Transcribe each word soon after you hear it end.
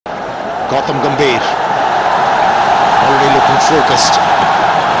Gautam Gambhir already looking focused.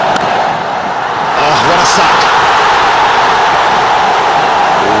 Oh, what a start!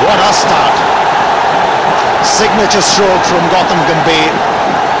 What a start! Signature stroke from Gautam Gambhir.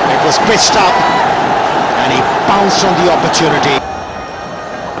 It was pitched up and he pounced on the opportunity.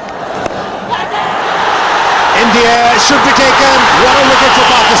 In the air, should be taken. What a wicket for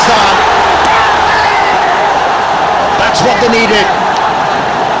Pakistan. That's what they needed.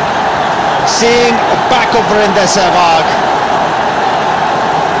 Seeing a back of Virender Sehwag.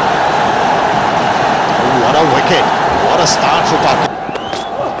 What a wicket. What a start for Pakistan.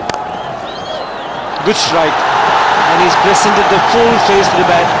 Good strike. And he's presented the full face to the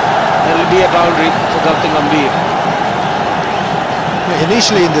bat. That will be a boundary for Gautam Gambhir.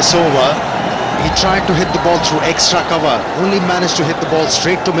 Initially in this over, he tried to hit the ball through extra cover. Only managed to hit the ball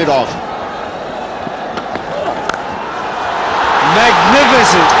straight to mid-off.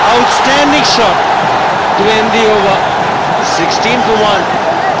 Magnificent, outstanding shot to end the over. 16 for 1.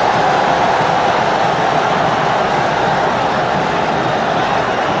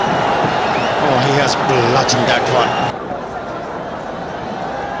 Oh, he has bludgeoned that one.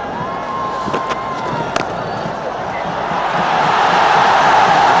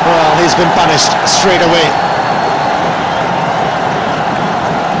 Well, he's been punished straight away.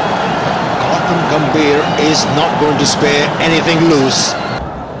 Gautam Gambhir is not going to spare anything loose.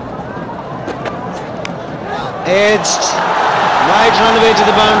 Edged, might run away to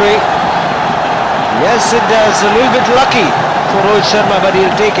the boundary. Yes, it does. A little bit lucky for Rohit Sharma, but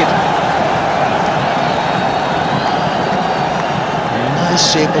he'll take it.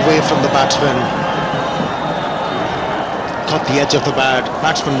 Nice shape away from the batsman. Caught the edge of the bat.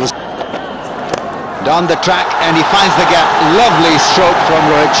 Batsman was down the track and he finds the gap. Lovely stroke from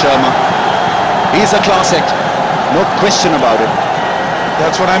Rohit Sharma. He's a class act, no question about it.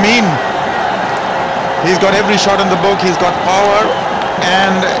 That's what I mean. He's got every shot in the book. He's got power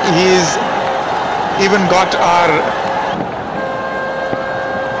and he's even got our...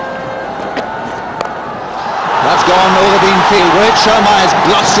 That's gone over the infield. Rohit Sharma has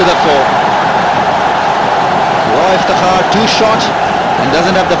blasted the fore. Roy Iftikhar too short and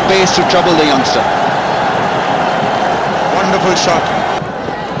doesn't have the pace to trouble the youngster. Wonderful shot.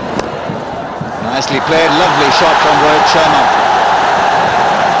 Nicely played, lovely shot from Rohit Sharma.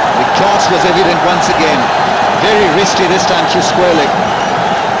 The class was evident once again. Very risky this time through square leg.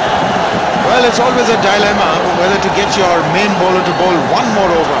 Well, it's always a dilemma whether to get your main bowler to bowl one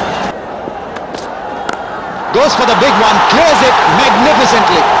more over. Goes for the big one, clears it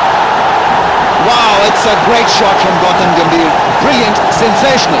magnificently. Wow, it's a great shot from Gautam Gambhir. Brilliant,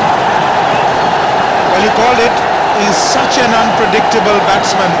 sensational. Well, you called it. He's such an unpredictable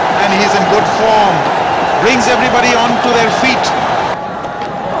batsman and he's in good form. Brings everybody onto their feet.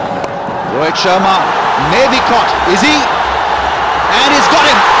 Rohit Sharma may be caught. Is he? And he's got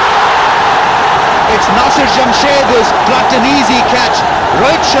him. It's Nasir Jamshed who's plucked an easy catch.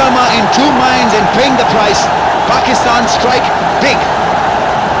 Rohit Sharma in two minds and paying the price. Pakistan strike big.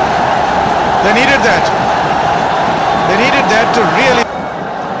 They needed that. They needed that to really...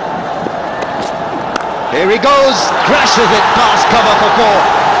 Here he goes, crashes it past cover for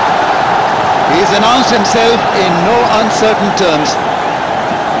 4. He's announced himself in no uncertain terms.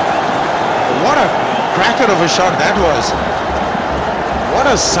 What a cracker of a shot that was.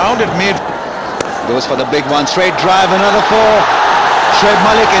 What a sound it made. Goes for the big one, straight drive, another 4. Shoaib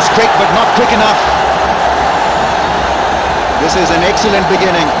Malik is quick but not quick enough. This is an excellent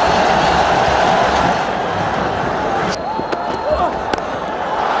beginning.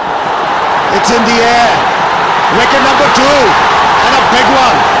 It's in the air. Wicket number 2. And a big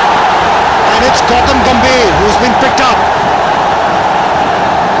one. And it's Gautam Gambhir who's been picked up.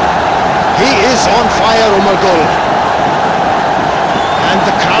 He is on fire, Umar Gul. And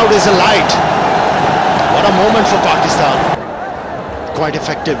the crowd is alight. What a moment for Pakistan. Quite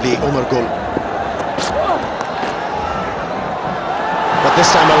effectively, Umar Gul. But this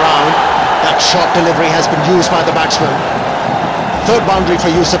time around, that short delivery has been used by the batsman. Third boundary for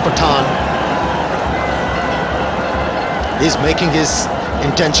Yusuf Pathan. He's making his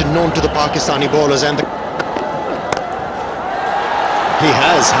intention known to the Pakistani bowlers and he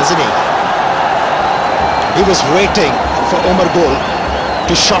has, hasn't he? He was waiting for Umar Gul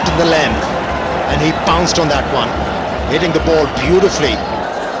to shot in the length and he pounced on that one, hitting the ball beautifully.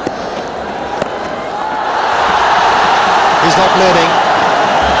 He's not learning.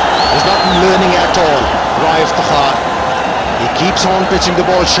 He's not learning at all, Roy Iftikhar. He keeps on pitching the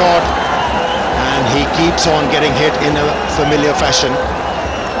ball short and he keeps on getting hit in a familiar fashion.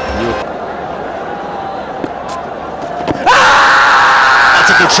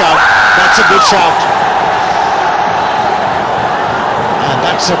 That's a good shout. That's a good shout. And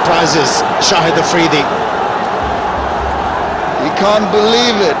that surprises Shahid Afridi. He can't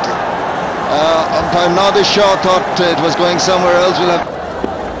believe it. Umpire Nadir Shah thought it was going somewhere else. We'll have...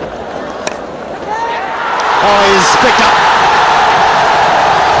 Oh, he's picked up.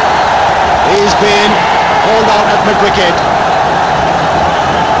 He's been hauled out at mid-wicket.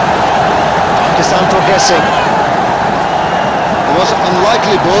 Pakistan progressing. The most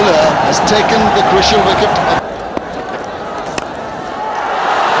unlikely bowler has taken the crucial wicket.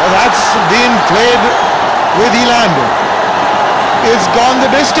 Well, that's been played with eland. It's gone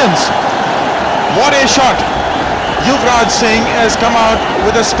the distance. What a shot. Yuvraj Singh has come out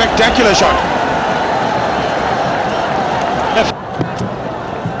with a spectacular shot.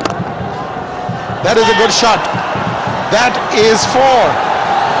 That is a good shot. That is four.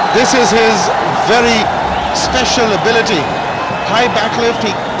 This is his very special ability. High backlift,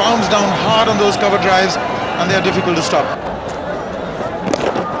 he pounds down hard on those cover drives and they are difficult to stop.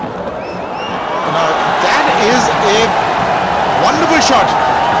 Now that is a wonderful shot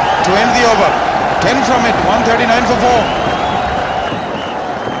to end the over. 10 from it, 139 for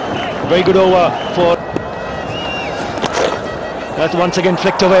 4. Very good over for... That's once again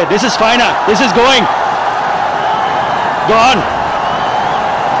flicked away. This is finer. This is going. Gone.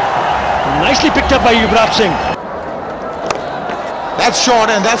 Nicely picked up by Yuvraj Singh. That's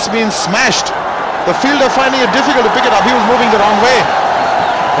short and that's been smashed. The fielder finding it difficult to pick it up. He was moving the wrong way.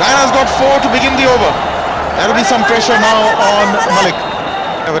 Raina's got 4 to begin the over. There will be some pressure now on Malik.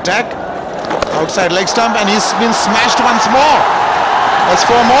 Of attack. Outside leg stump and he's been smashed once more. That's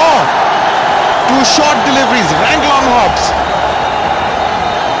 4 more. 2 short deliveries, rank long hops.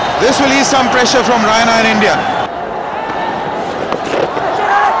 This will ease some pressure from Raina in India.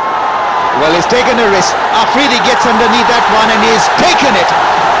 Well, he's taken a risk. Afridi gets underneath that one and he's taken it.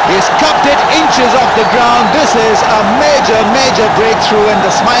 He's cupped it inches off the ground. This is a major breakthrough and the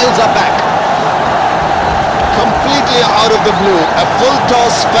smiles are back. Completely out of the blue, a full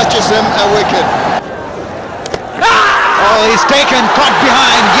toss fetches him a wicket. Oh, he's taken, caught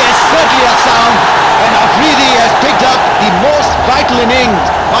behind. Yes, certainly a sound. And Afridi has picked up the most vital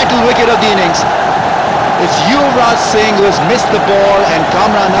wicket of the innings. It's Yuvraj Singh who has missed the ball and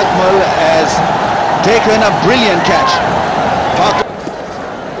Kamran Akmal has taken a brilliant catch.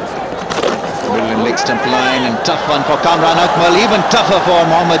 Brilliant leg stump line and tough one for Kamran Akmal, even tougher for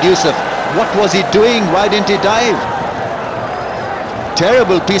Mohammad Yusuf. What was he doing? Why didn't he dive?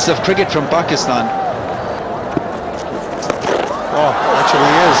 Terrible piece of cricket from Pakistan. Oh, actually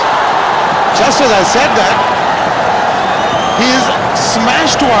he is. Just as I said that, he's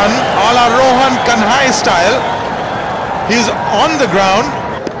smashed one a la Rohan Kanhai style. He's on the ground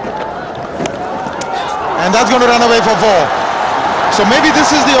and that's going to run away for 4. So maybe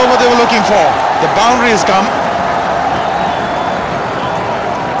this is the over they were looking for. The boundary has come.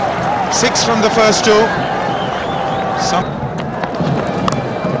 6 from the first 2.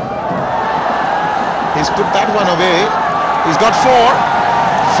 He's put that one away. He's got 4.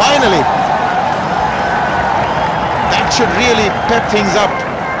 Finally. That should really pep things up.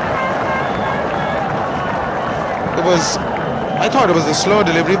 I thought it was a slow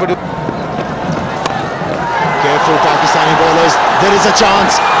delivery, but... Careful Pakistani bowlers. There is a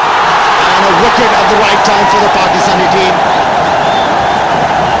chance. And a wicket at the right time for the Pakistani team.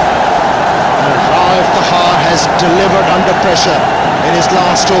 Raif Tahar has delivered under pressure in his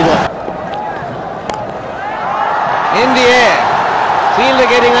last over. In the air. Fielder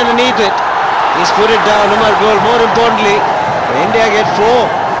getting underneath it. He's put it down. Umar Gul, more importantly, India get 4.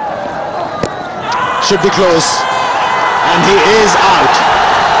 Should be close. And he is out.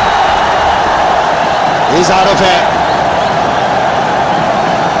 He's out of air.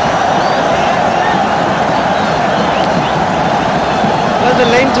 Well, the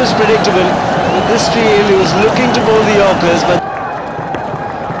length was predictable. With this field, he was looking to bowl the Yorkers, but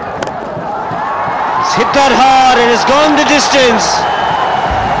he's hit that hard and it's gone the distance.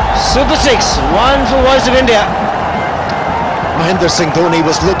 Super 6, 1 for Voice of India. Mahendra Singh Dhoni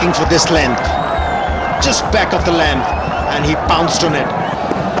was looking for this length. Just back of the length. And he pounced on it.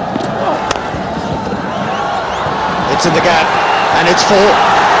 It's in the gap. And it's 4.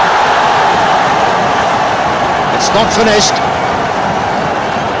 It's not finished.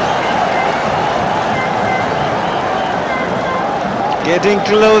 Getting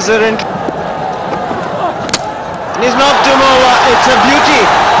closer and he's knocked him over. It's a beauty.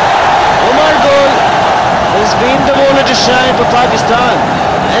 Umar Gul has been the bowler to shine for Pakistan,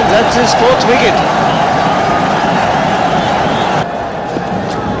 and that's his 4th wicket.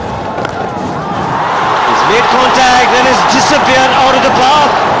 He's made contact and has disappeared out of the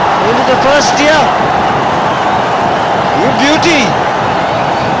park into the first tier. You beauty.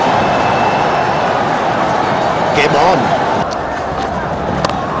 Game on.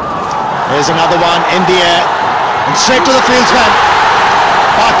 Here's another one in the air and straight to the fieldsman.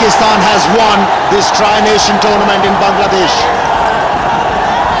 Pakistan has won this Tri-Nation tournament in Bangladesh.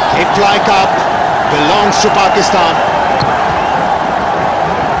 Fly Cup belongs to Pakistan.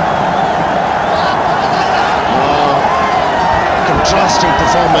 Contrasting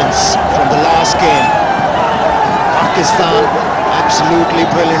performance from the last game. Pakistan absolutely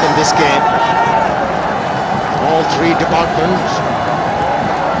brilliant in this game. All three departments,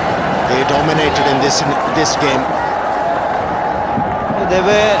 they dominated in this game. They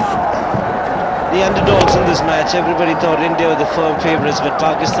were the underdogs in this match. Everybody thought India were the firm favourites, but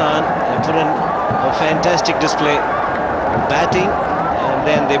Pakistan put in a fantastic display, batting, and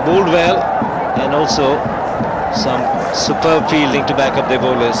then they bowled well, and also some superb fielding to back up their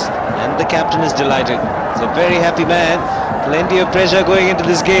bowlers. And the captain is delighted. He's a very happy man. Plenty of pressure going into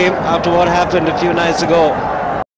this game after what happened a few nights ago.